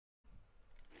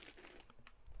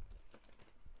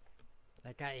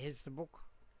Okay, here's the book,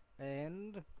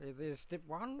 and there's step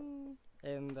one,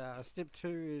 and step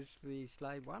two is the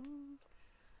slave one,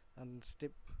 and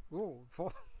step four.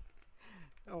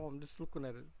 Oh, I'm just looking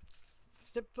at it.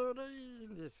 Step 13.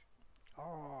 Yes.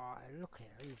 Oh, look how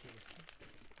easy it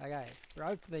is. Okay, we're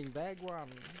opening bag one.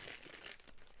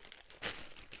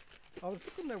 I was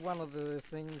looking at one of the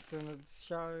things and it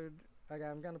showed. Okay,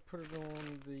 I'm going to put it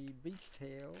on the beach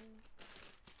towel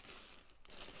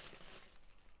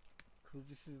because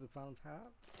this is the fun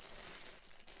part.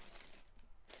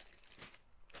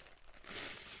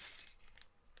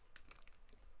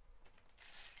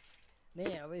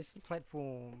 Now there's the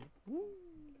platform. Woo!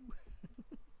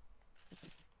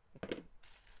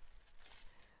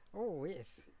 Oh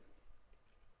yes,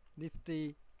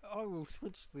 nifty. I will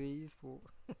switch these for.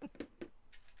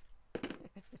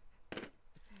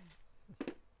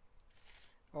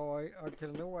 Oh, I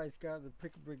can always go to the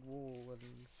pick a brick wall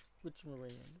and switch them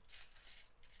around.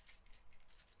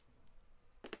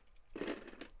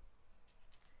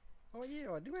 Oh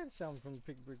yeah, I do have some from the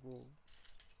pick a brick wall.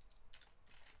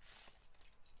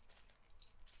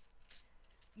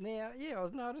 Now, yeah, I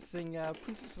was noticing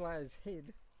Princess Leia's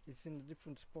head is in a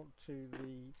different spot to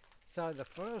the. So the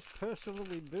first person that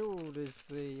we build is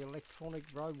the electronic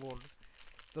robot,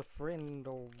 the friend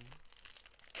of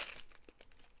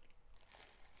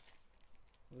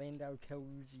Lando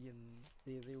Calrissian.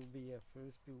 There will be a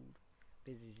first build.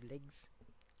 There's his legs.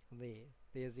 There.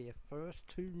 There's their first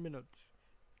 2 minutes.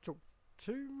 Took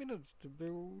 2 minutes to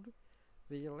build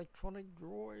the electronic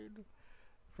droid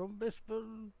from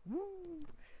Bespin. Woo!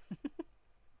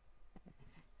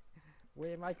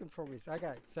 We're making progress.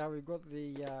 Okay, so we've got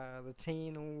the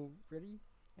tin all ready,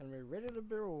 and we're ready to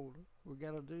build. We're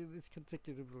gonna do this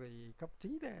consecutively. Cup of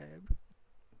tea, Dab.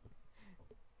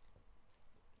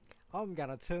 I'm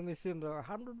gonna turn this into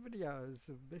 100 videos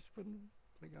of Bespin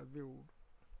Lego build.